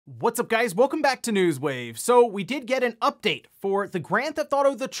What's up, guys? Welcome back to Newswave. So we did get an update for the Grand Theft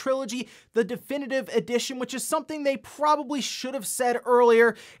Auto The Trilogy, the definitive edition, which is something they probably should have said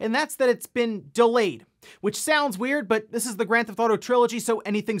earlier, and that's that it's been delayed. Which sounds weird, but this is the Grand Theft Auto Trilogy, so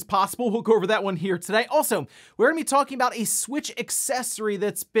anything's possible. We'll go over that one here today. Also, we're going to be talking about a Switch accessory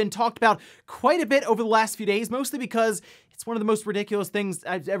that's been talked about quite a bit over the last few days, mostly because it's one of the most ridiculous things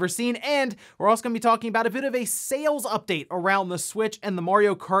I've ever seen, and we're also going to be talking about a bit of a sales update around the Switch and the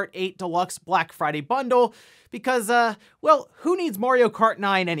Mario Kart 8 Deluxe Black Friday bundle. Because, well, who needs Mario Kart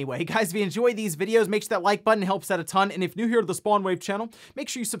 9 anyway? Guys, if you enjoy these videos, make sure that like button helps out a ton. And if you're new here to the Spawnwave channel, make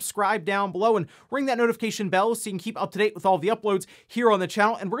sure you subscribe down below and ring that notification bell so you can keep up to date with all the uploads here on the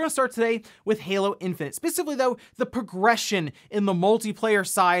channel. And we're going to start today with Halo Infinite. Specifically, though, the progression in the multiplayer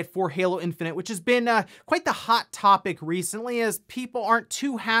side for Halo Infinite, which has been quite the hot topic recently, as people aren't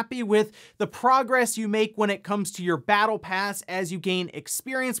too happy with the progress you make when it comes to your battle pass as you gain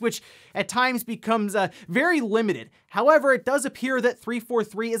experience, which at times becomes very limited. However, it does appear that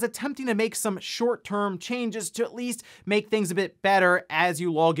 343 is attempting to make some short-term changes to at least make things a bit better as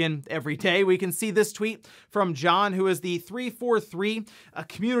you log in every day. We can see this tweet from John, who is the 343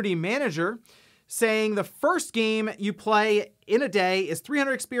 community manager, saying the first game you play in a day is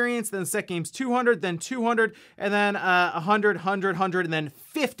 300 experience, then the second game's 200, then 200, and then 100, 100, 100, and then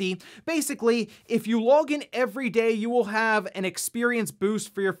 50. Basically, if you log in every day, you will have an experience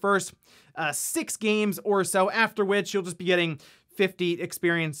boost for your first 6 games or so, after which you'll just be getting 50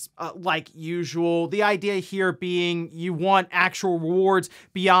 experience like usual. The idea here being you want actual rewards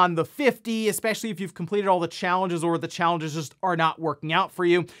beyond the 50, especially if you've completed all the challenges or the challenges just are not working out for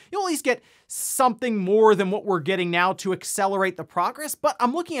you. You'll at least get something more than what we're getting now to accelerate the progress, but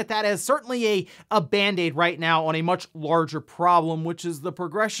I'm looking at that as certainly a band-aid right now on a much larger problem, which is the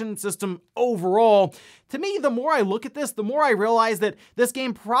progression system overall. To me, the more I look at this, the more I realize that this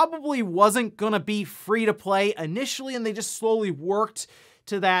game probably wasn't gonna be free to play initially, and they just slowly worked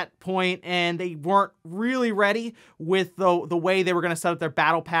to that point, and they weren't really ready with the way they were going to set up their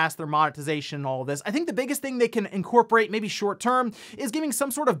battle pass, their monetization, and all of this. I think the biggest thing they can incorporate, maybe short term, is giving some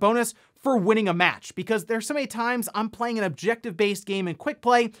sort of bonus for winning a match, because there's so many times I'm playing an objective-based game in quick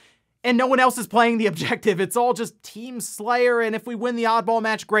play, and no one else is playing the objective. It's all just Team Slayer, and if we win the oddball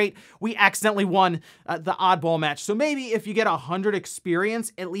match, great. We accidentally won the oddball match. So maybe if you get 100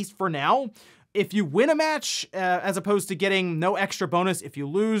 experience, at least for now, if you win a match, as opposed to getting no extra bonus if you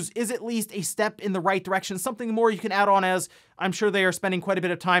lose, is at least a step in the right direction, something more you can add on, as I'm sure they are spending quite a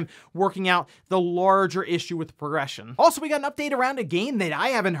bit of time working out the larger issue with the progression. Also, we got an update around a game that I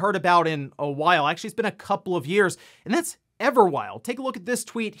haven't heard about in a while. Actually, it's been a couple of years, and that's Everwild. Take a look at this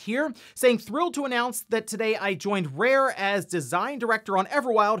tweet here, saying, thrilled to announce that today I joined Rare as design director on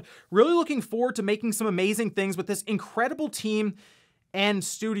Everwild. Really looking forward to making some amazing things with this incredible team and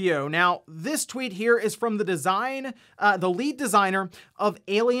studio. Now, this tweet here is from the lead designer of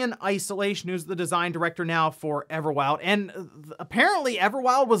Alien Isolation, who's the design director now for Everwild. And apparently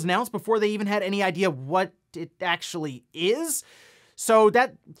Everwild was announced before they even had any idea what it actually is. So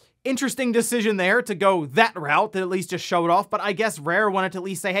that interesting decision there to go that route, to at least just show it off. But I guess Rare wanted to at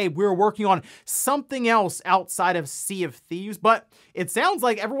least say, hey, we're working on something else outside of Sea of Thieves. But it sounds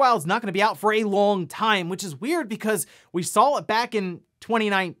like Everwild's not going to be out for a long time, which is weird because we saw it back in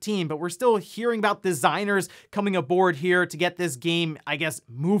 2019, but we're still hearing about designers coming aboard here to get this game, I guess,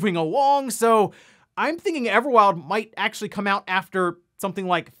 moving along. So I'm thinking Everwild might actually come out after something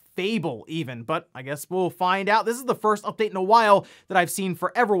like Fable even, but I guess we'll find out. This is the first update in a while that I've seen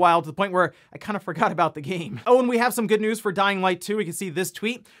for Everwild, to the point where I kind of forgot about the game. Oh, and we have some good news for Dying Light 2. We can see this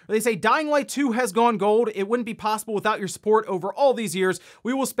tweet where they say, Dying Light 2 has gone gold. It wouldn't be possible without your support over all these years.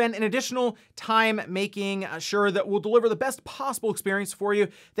 We will spend an additional time making sure that we'll deliver the best possible experience for you.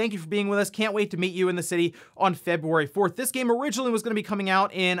 Thank you for being with us. Can't wait to meet you in the city on February 4th. This game originally was going to be coming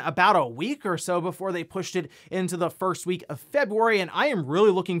out in about a week or so before they pushed it into the first week of February, and I am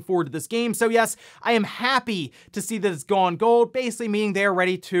really looking forward to this game. So yes, I am happy to see that it's gone gold, basically meaning they're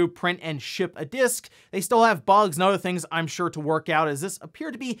ready to print and ship a disc. They still have bugs and other things I'm sure to work out, as this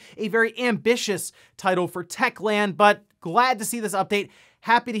appeared to be a very ambitious title for Techland, but glad to see this update.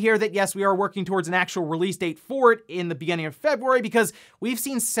 Happy to hear that, yes, we are working towards an actual release date for it in the beginning of February, because we've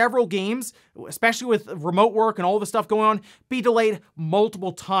seen several games, especially with remote work and all the stuff going on, be delayed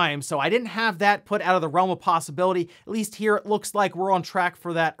multiple times. So I didn't have that put out of the realm of possibility. At least here it looks like we're on track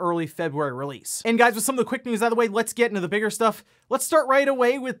for that early February release. And guys, with some of the quick news out of the way, let's get into the bigger stuff. Let's start right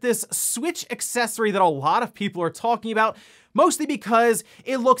away with this Switch accessory that a lot of people are talking about, mostly because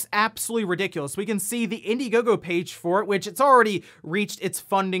it looks absolutely ridiculous. We can see the Indiegogo page for it, which it's already reached its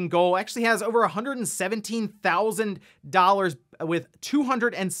funding goal. Actually has over $117,000 with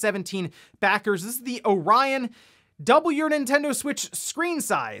 217 backers. This is the Orion. Double your Nintendo Switch screen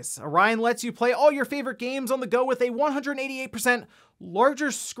size. Orion lets you play all your favorite games on the go with a 188% larger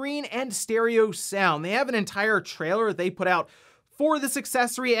screen and stereo sound. They have an entire trailer they put out for this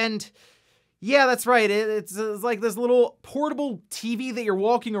accessory, and yeah, that's right. It's like this little portable TV that you're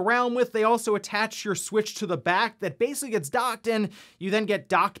walking around with. They also attach your Switch to the back that basically gets docked, and you then get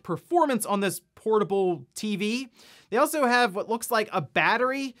docked performance on this portable TV. They also have what looks like a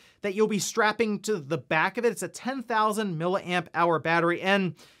battery that you'll be strapping to the back of it. It's a 10,000 milliamp hour battery,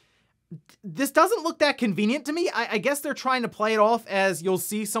 and this doesn't look that convenient to me. I guess they're trying to play it off as you'll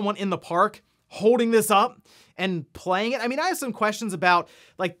see someone in the park holding this up and playing it. I mean, I have some questions about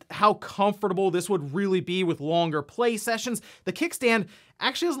like how comfortable this would really be with longer play sessions. The kickstand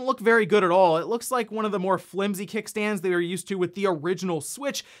actually doesn't look very good at all. It looks like one of the more flimsy kickstands that you're used to with the original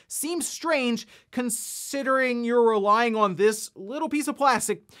Switch. Seems strange considering you're relying on this little piece of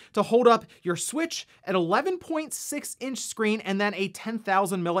plastic to hold up your Switch at 11.6-inch screen and then a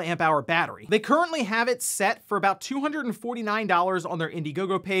 10,000 milliamp hour battery. They currently have it set for about $249 on their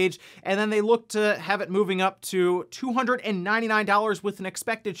Indiegogo page, and then they look to have it moving up to $299 with an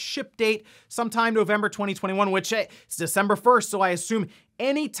expected ship date sometime November 2021, which it's December 1st, so I assume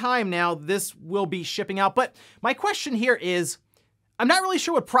any time now this will be shipping out. But my question here is, I'm not really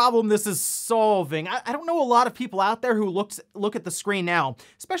sure what problem this is solving. I don't know a lot of people out there who look at the screen now,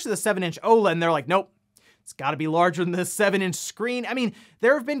 especially the 7-inch OLED, and they're like, nope, it's got to be larger than this 7-inch screen. I mean,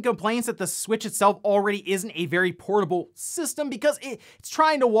 there have been complaints that the Switch itself already isn't a very portable system because it's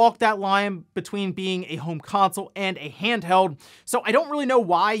trying to walk that line between being a home console and a handheld. So I don't really know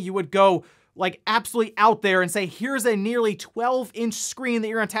why you would go like absolutely out there and say, here's a nearly 12-inch screen that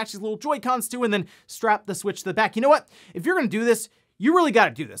you're gonna attach these little Joy-Cons to and then strap the Switch to the back. You know what? If you're gonna do this, you really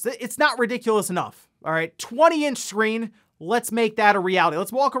gotta do this. It's not ridiculous enough, all right? 20-inch screen, let's make that a reality.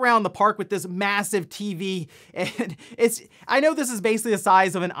 Let's walk around the park with this massive TV. And I know this is basically the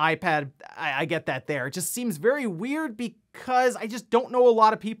size of an iPad. I get that there. It just seems very weird because I just don't know a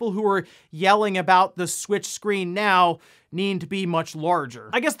lot of people who are yelling about the Switch screen now needing to be much larger.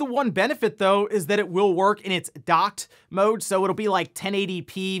 I guess the one benefit though is that it will work in its docked mode, so it'll be like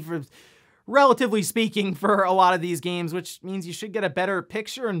 1080p for, relatively speaking, for a lot of these games, which means you should get a better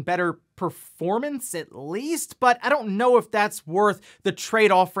picture and better performance at least, but I don't know if that's worth the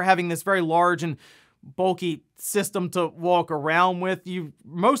trade-off for having this very large and bulky system to walk around with. You're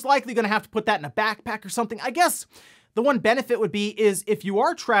most likely gonna have to put that in a backpack or something. I guess the one benefit would be is if you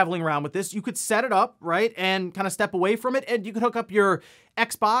are traveling around with this, you could set it up, right, and kind of step away from it, and you could hook up your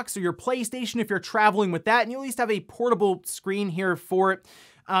Xbox or your PlayStation if you're traveling with that, and you at least have a portable screen here for it.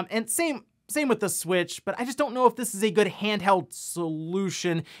 And same with the Switch, but I just don't know if this is a good handheld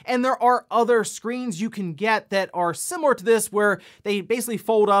solution. And there are other screens you can get that are similar to this where they basically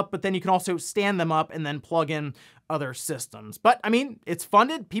fold up, but then you can also stand them up and then plug in other systems. But I mean, it's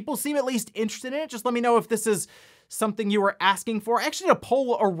funded. People seem at least interested in it. Just let me know if this is something you were asking for. I actually did a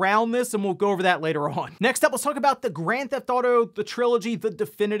poll around this and we'll go over that later on. Next up, let's talk about the Grand Theft Auto, the Trilogy, the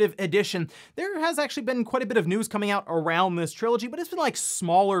Definitive Edition. There has actually been quite a bit of news coming out around this trilogy, but it's been like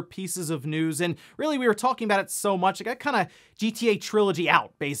smaller pieces of news. And really we were talking about it so much, it got kind of GTA Trilogy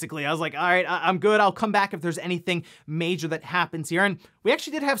out, basically. I was like, all right, I'm good. I'll come back if there's anything major that happens here. And we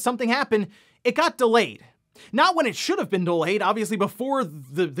actually did have something happen. It got delayed. Not when it should have been delayed, obviously before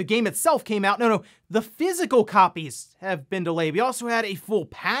the game itself came out. No, the physical copies have been delayed. We also had a full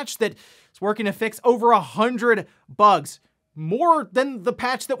patch that is working to fix over 100 bugs. More than the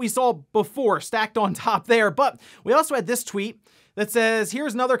patch that we saw before, stacked on top there. But we also had this tweet that says,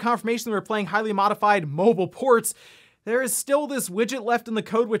 here's another confirmation that we're playing highly modified mobile ports. There is still this widget left in the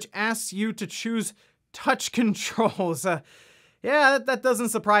code which asks you to choose touch controls. Yeah, that doesn't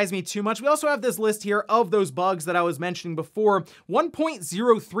surprise me too much. We also have this list here of those bugs that I was mentioning before.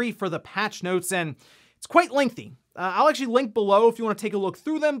 1.03 for the patch notes, and it's quite lengthy. I'll actually link below if you want to take a look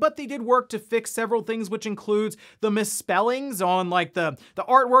through them, but they did work to fix several things, which includes the misspellings on like the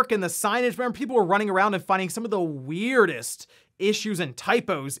artwork and the signage. Remember, people were running around and finding some of the weirdest issues and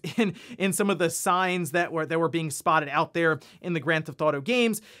typos in some of the signs that were being spotted out there in the Grand Theft Auto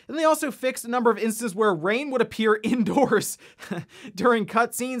games. And they also fixed a number of instances where rain would appear indoors during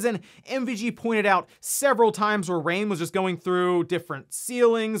cutscenes, and MVG pointed out several times where rain was just going through different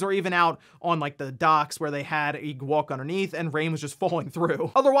ceilings or even out on like the docks where they had you could walk underneath and rain was just falling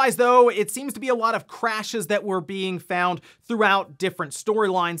through. Otherwise though, it seems to be a lot of crashes that were being found throughout different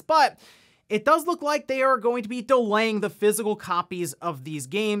storylines, but it does look like they are going to be delaying the physical copies of these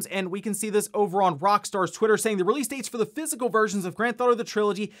games, and we can see this over on Rockstar's Twitter saying the release dates for the physical versions of Grand Theft Auto the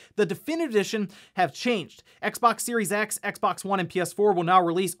Trilogy, the Definitive Edition, have changed. Xbox Series X, Xbox One, and PS4 will now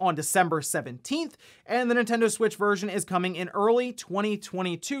release on December 17th, and the Nintendo Switch version is coming in early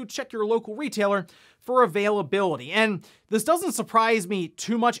 2022. Check your local retailer for availability. And this doesn't surprise me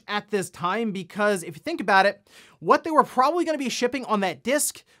too much at this time because if you think about it, what they were probably going to be shipping on that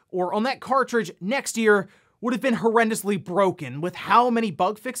disc or on that cartridge next year would have been horrendously broken with how many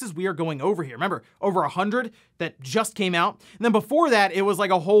bug fixes we are going over here. Remember, over 100 that just came out. And then before that, it was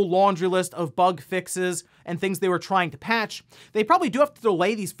like a whole laundry list of bug fixes and things they were trying to patch. They probably do have to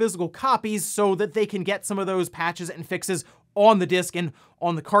delay these physical copies so that they can get some of those patches and fixes on the disc and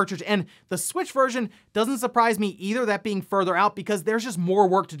on the cartridge. And the Switch version doesn't surprise me either, that being further out, because there's just more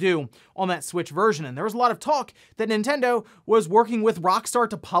work to do on that Switch version. And there was a lot of talk that Nintendo was working with Rockstar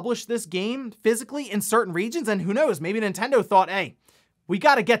to publish this game physically in certain regions. And who knows, maybe Nintendo thought, hey, we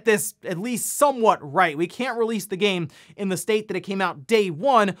got to get this at least somewhat right. We can't release the game in the state that it came out day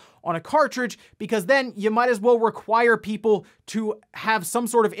one on a cartridge, because then you might as well require people to have some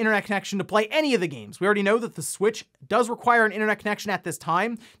sort of internet connection to play any of the games. We already know that the Switch does require an internet connection at this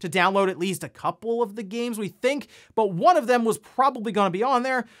time to download at least a couple of the games, we think, but one of them was probably going to be on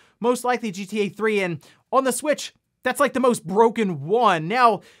there, most likely GTA 3, and on the Switch, that's like the most broken one.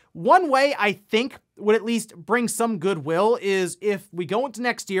 Now, one way I think would at least bring some goodwill is if we go into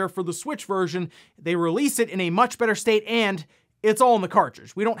next year for the Switch version, they release it in a much better state and it's all in the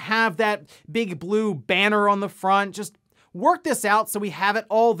cartridge. We don't have that big blue banner on the front. Just work this out so we have it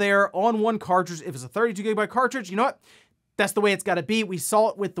all there on one cartridge. If it's a 32GB cartridge, you know what? That's the way it's got to be. We saw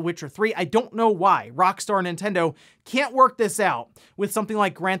it with The Witcher 3. I don't know why Rockstar and Nintendo can't work this out with something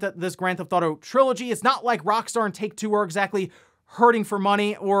like this Grand Theft Auto Trilogy. It's not like Rockstar and Take-Two are exactly hurting for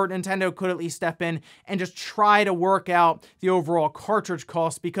money, or Nintendo could at least step in and just try to work out the overall cartridge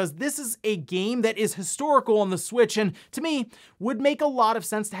cost, because this is a game that is historical on the Switch and to me would make a lot of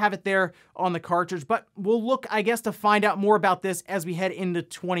sense to have it there on the cartridge. But we'll look, I guess, to find out more about this as we head into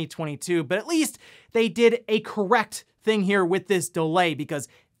 2022. But at least they did a correct thing here with this delay, because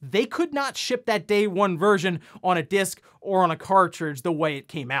they could not ship that day one version on a disc or on a cartridge the way it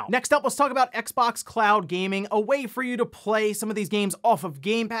came out. Next up, let's talk about Xbox Cloud Gaming, a way for you to play some of these games off of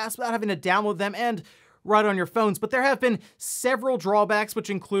Game Pass without having to download them and right on your phones. But there have been several drawbacks,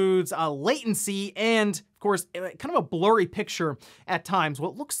 which includes latency and, of course, kind of a blurry picture at times.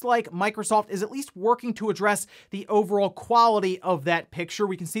 Well, it looks like Microsoft is at least working to address the overall quality of that picture.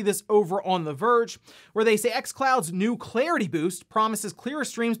 We can see this over on The Verge, where they say xCloud's new clarity boost promises clearer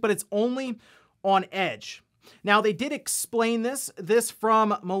streams, but it's only on Edge. Now, they did explain this. This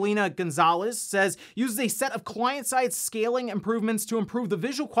from Melina Gonzalez says, uses a set of client-side scaling improvements to improve the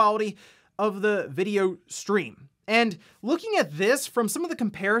visual quality of the video stream. And looking at this from some of the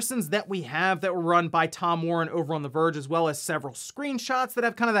comparisons that we have that were run by Tom Warren over on The Verge, as well as several screenshots that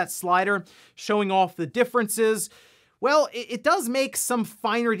have kind of that slider showing off the differences, well, it does make some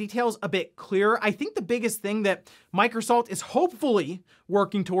finer details a bit clearer. I think the biggest thing that Microsoft is hopefully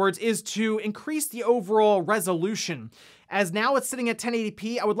working towards is to increase the overall resolution. As now it's sitting at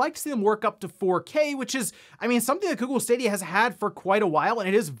 1080p, I would like to see them work up to 4K, which is, I mean, something that Google Stadia has had for quite a while, and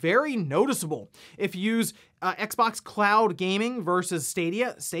it is very noticeable. If you use Xbox Cloud Gaming versus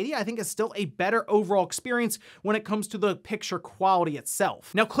Stadia, I think is still a better overall experience when it comes to the picture quality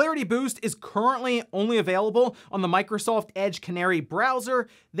itself. Now, Clarity Boost is currently only available on the Microsoft Edge Canary browser.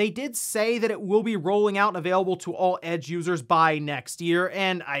 They did say that it will be rolling out and available to all Edge users by next year,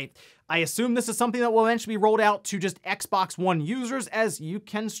 and I assume this is something that will eventually be rolled out to just Xbox One users, as you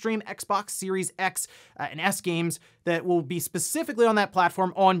can stream Xbox Series X and S games that will be specifically on that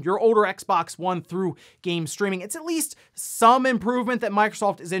platform on your older Xbox One through game streaming. It's at least some improvement that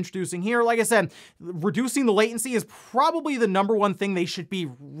Microsoft is introducing here. Like I said, reducing the latency is probably the #1 thing they should be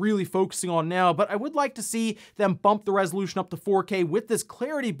really focusing on now, but I would like to see them bump the resolution up to 4K with this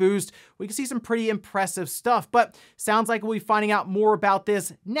clarity boost. We can see some pretty impressive stuff, but sounds like we'll be finding out more about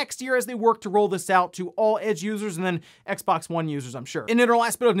this next year as they work to roll this out to all Edge users and then Xbox One users, I'm sure. And in our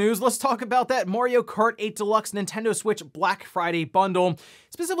last bit of news, let's talk about that Mario Kart 8 Deluxe Nintendo Switch Black Friday bundle,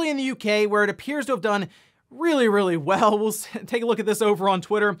 specifically in the UK, where it appears to have done really well. We'll take a look at this over on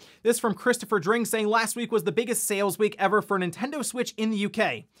Twitter. This from Christopher Dring saying last week was the biggest sales week ever for Nintendo Switch in the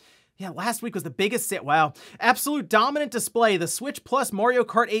UK. Yeah, last week was the biggest sale. Wow. Absolute dominant display. The Switch plus Mario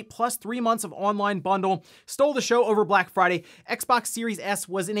Kart 8 plus 3 months of online bundle stole the show over Black Friday. Xbox Series S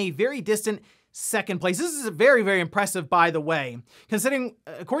was in a very distant second place. This is very impressive, by the way, considering,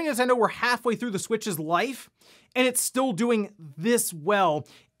 according to Nintendo, we're halfway through the Switch's life, and it's still doing this well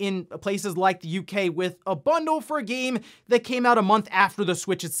in places like the UK with a bundle for a game that came out a month after the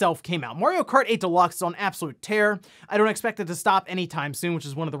Switch itself came out. Mario Kart 8 Deluxe is on absolute tear. I don't expect it to stop anytime soon, which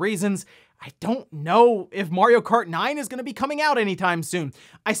is one of the reasons I don't know if Mario Kart 9 is going to be coming out anytime soon.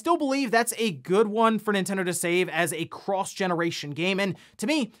 I still believe that's a good one for Nintendo to save as a cross-generation game, and to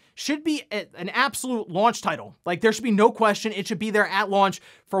me, should be an absolute launch title. Like, there should be no question. It should be there at launch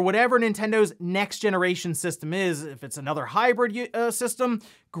for whatever Nintendo's next generation system is. If it's another hybrid system,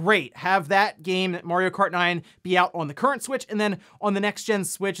 great. Have that game, Mario Kart 9, be out on the current Switch and then on the next gen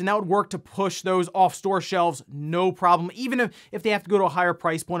Switch, and that would work to push those off store shelves, no problem, even if they have to go to a higher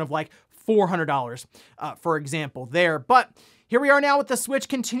price point of like $400, for example, there. But here we are now with the Switch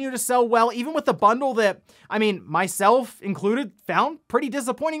continue to sell well, even with the bundle that, I mean, myself included, found pretty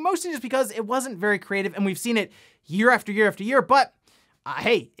disappointing, mostly just because it wasn't very creative, and we've seen it year after year after year. But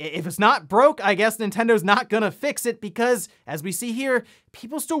hey, if it's not broke, I guess Nintendo's not gonna fix it, because as we see here,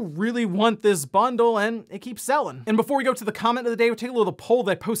 people still really want this bundle and it keeps selling. And before we go to the comment of the day, we'll take a little poll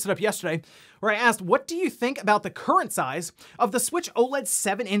that I posted up yesterday where I asked, what do you think about the current size of the Switch OLED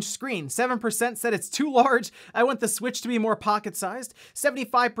 7-inch screen? 7% said it's too large. I want the Switch to be more pocket-sized.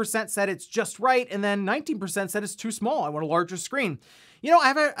 75% said it's just right. And then 19% said it's too small. I want a larger screen. You know,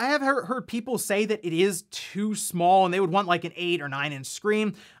 I have heard people say that it is too small and they would want like an 8 or 9-inch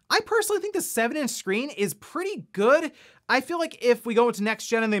screen. I personally think the 7-inch screen is pretty good. I feel like if we go into next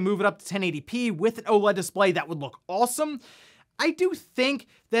gen and they move it up to 1080p with an OLED display, that would look awesome. I do think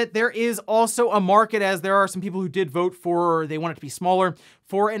that there is also a market, as there are some people who did vote for, they want it to be smaller,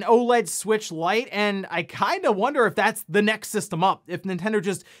 for an OLED Switch Lite, and I kind of wonder if that's the next system up. If Nintendo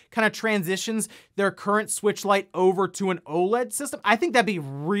just kind of transitions their current Switch Lite over to an OLED system, I think that'd be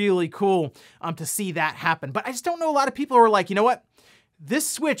really cool to see that happen. But I just don't know a lot of people who are like, you know what? This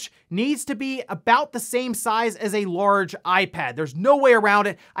Switch needs to be about the same size as a large iPad. There's no way around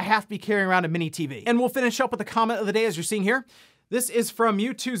it. I have to be carrying around a mini TV. And we'll finish up with the comment of the day, as you're seeing here. This is from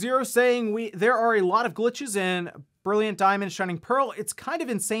U20 saying, there are a lot of glitches in Brilliant Diamond, Shining Pearl. It's kind of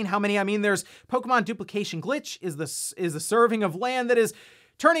insane how many. I mean, there's Pokemon duplication glitch, is the serving of land that is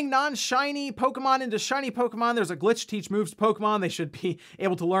turning non-shiny Pokemon into shiny Pokemon. There's a glitch to teach moves to Pokemon. They should be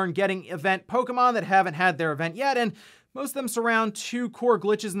able to learn getting event Pokemon that haven't had their event yet. And most of them surround 2 core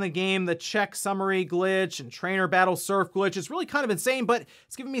glitches in the game, the check summary glitch and trainer battle surf glitch. It's really kind of insane, but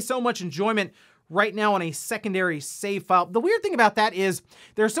it's giving me so much enjoyment right now on a secondary save file. The weird thing about that is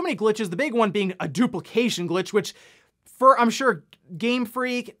there are so many glitches, the big one being a duplication glitch, which for, I'm sure, Game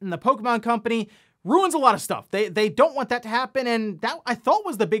Freak and the Pokemon Company ruins a lot of stuff. They don't want that to happen, and that, I thought,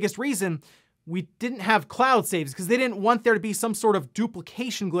 was the biggest reason we didn't have cloud saves, because they didn't want there to be some sort of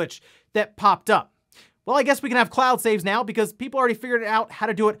duplication glitch that popped up. Well, I guess we can have cloud saves now because people already figured out how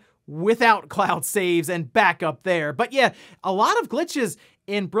to do it without cloud saves and backup there. But yeah, a lot of glitches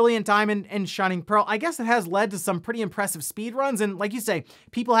in Brilliant Diamond and Shining Pearl. I guess it has led to some pretty impressive speedruns, and like you say,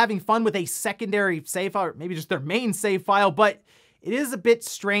 people having fun with a secondary save file, or maybe just their main save file, but it is a bit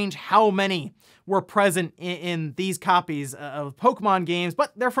strange how many were present in these copies of Pokemon games,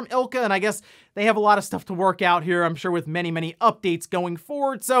 but they're from Ilka, and I guess they have a lot of stuff to work out here, I'm sure, with many updates going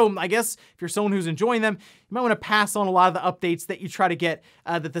forward. So I guess if you're someone who's enjoying them, you might want to pass on a lot of the updates that you try to get,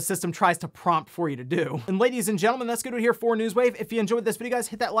 that the system tries to prompt for you to do. And ladies and gentlemen, that's going to do it here for Newswave. If you enjoyed this video, guys,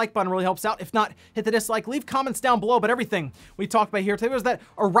 hit that like button, it really helps out. If not, hit the dislike, leave comments down below. But everything we talked about here today was that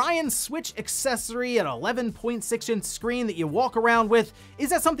Orion Switch accessory at 11.6-inch screen that you walk around with. Is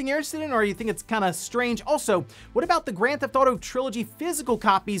that something you're interested in, or you think it's kind of strange? Also, what about the Grand Theft Auto Trilogy physical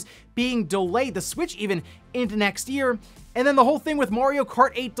copies being delayed, the Switch even, into next year? And then the whole thing with Mario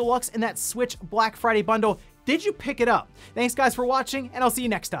Kart 8 Deluxe and that Switch Black Friday bundle. Did you pick it up? Thanks guys for watching, and I'll see you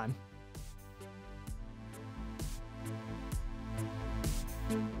next time.